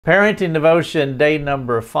Parenting Devotion Day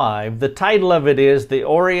number 5. The title of it is The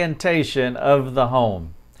Orientation of the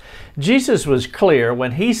Home. Jesus was clear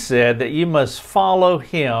when he said that you must follow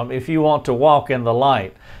him if you want to walk in the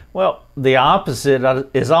light. Well, the opposite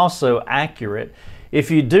is also accurate. If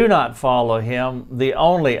you do not follow him, the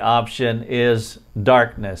only option is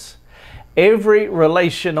darkness. Every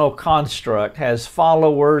relational construct has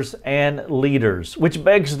followers and leaders, which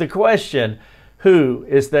begs the question, who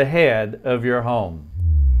is the head of your home?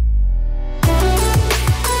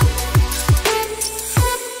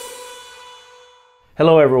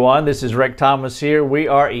 Hello everyone, this is Rick Thomas here. We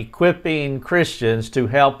are equipping Christians to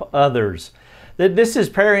help others. This is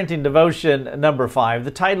Parenting Devotion number 5. The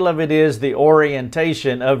title of it is The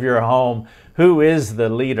Orientation of Your Home. Who is the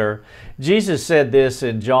leader? Jesus said this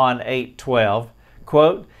in John 8:12,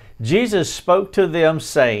 quote, Jesus spoke to them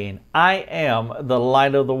saying, I am the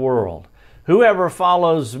light of the world. Whoever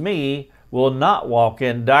follows me will not walk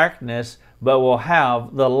in darkness, but will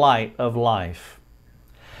have the light of life.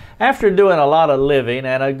 After doing a lot of living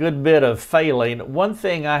and a good bit of failing, one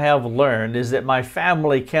thing I have learned is that my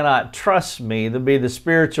family cannot trust me to be the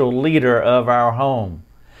spiritual leader of our home.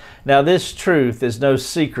 Now, this truth is no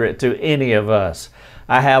secret to any of us.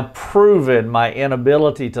 I have proven my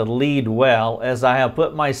inability to lead well as I have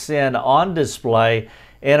put my sin on display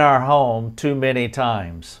in our home too many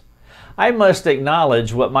times. I must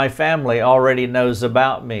acknowledge what my family already knows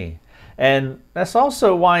about me. And that's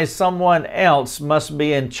also why someone else must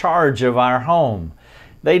be in charge of our home.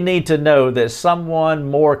 They need to know that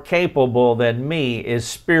someone more capable than me is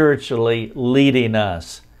spiritually leading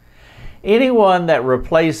us. Anyone that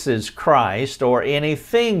replaces Christ or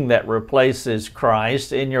anything that replaces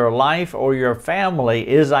Christ in your life or your family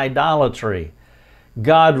is idolatry.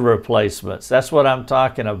 God replacements, that's what I'm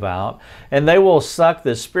talking about. And they will suck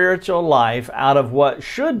the spiritual life out of what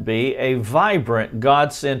should be a vibrant,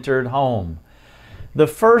 God-centered home. The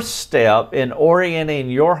first step in orienting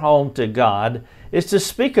your home to God is to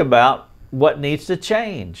speak about what needs to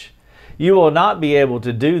change. You will not be able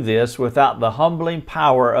to do this without the humbling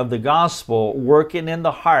power of the gospel working in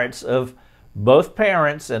the hearts of both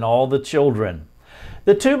parents and all the children.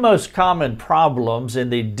 The two most common problems in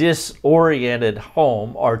the disoriented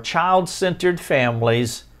home are child-centered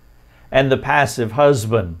families and the passive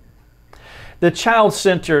husband. The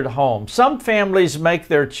child-centered home. Some families make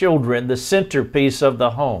their children the centerpiece of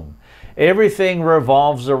the home. Everything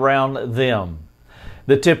revolves around them.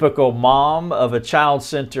 The typical mom of a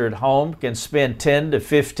child-centered home can spend 10 to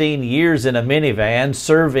 15 years in a minivan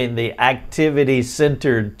serving the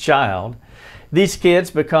activity-centered child. These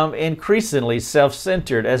kids become increasingly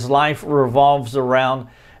self-centered as life revolves around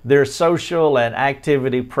their social and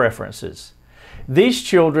activity preferences. These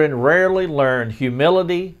children rarely learn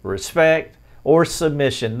humility, respect, or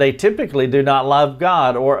submission. They typically do not love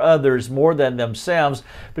God or others more than themselves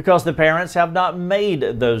because the parents have not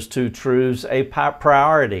made those two truths a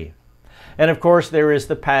priority. And of course, there is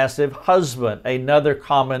the passive husband, another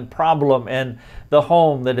common problem in the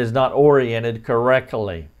home that is not oriented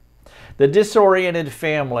correctly. The disoriented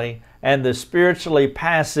family and the spiritually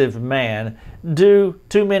passive man do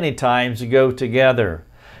too many times go together.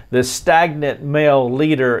 The stagnant male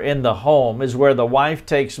leader in the home is where the wife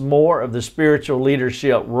takes more of the spiritual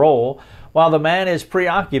leadership role while the man is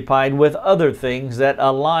preoccupied with other things that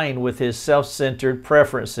align with his self-centered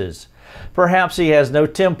preferences. Perhaps he has no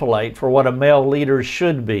template for what a male leader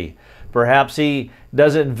should be. Perhaps he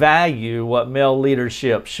doesn't value what male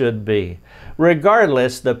leadership should be.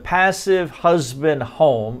 Regardless, the passive husband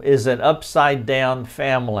home is an upside-down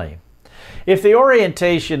family. If the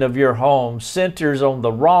orientation of your home centers on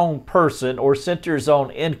the wrong person or centers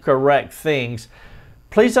on incorrect things,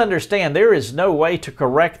 please understand there is no way to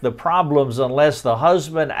correct the problems unless the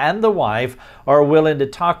husband and the wife are willing to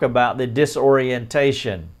talk about the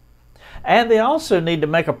disorientation. And they also need to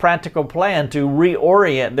make a practical plan to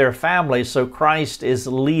reorient their family so Christ is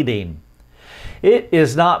leading. It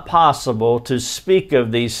is not possible to speak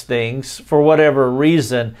of these things for whatever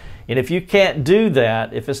reason. And if you can't do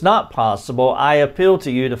that, if it's not possible, I appeal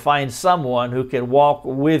to you to find someone who can walk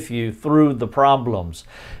with you through the problems.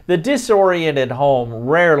 The disoriented home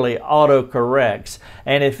rarely autocorrects,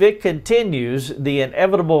 and if it continues, the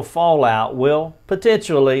inevitable fallout will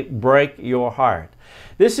potentially break your heart.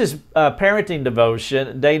 This is Parenting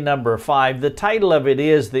Devotion, day number 5. The title of it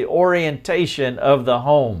is The Orientation of the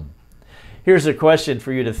Home. Here's a question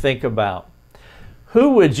for you to think about.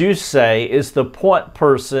 Who would you say is the point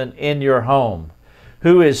person in your home?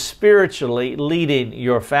 Who is spiritually leading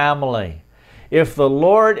your family? If the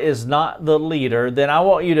Lord is not the leader, then I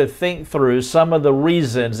want you to think through some of the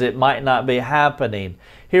reasons it might not be happening.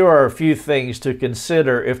 Here are a few things to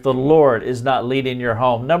consider if the Lord is not leading your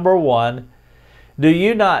home. Number one, do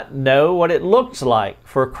you not know what it looks like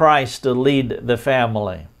for Christ to lead the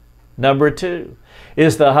family? Number two,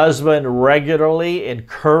 is the husband regularly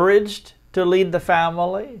encouraged to lead the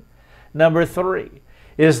family? Number three,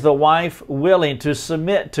 is the wife willing to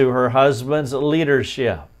submit to her husband's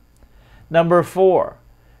leadership? Number four,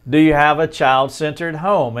 do you have a child-centered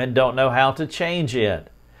home and don't know how to change it?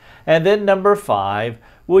 And then number five,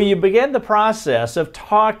 will you begin the process of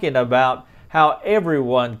talking about how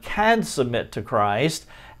everyone can submit to Christ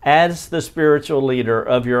as the spiritual leader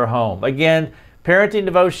of your home? Again, parenting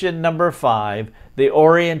devotion number 5, the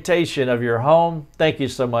orientation of your home. Thank you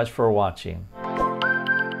so much for watching.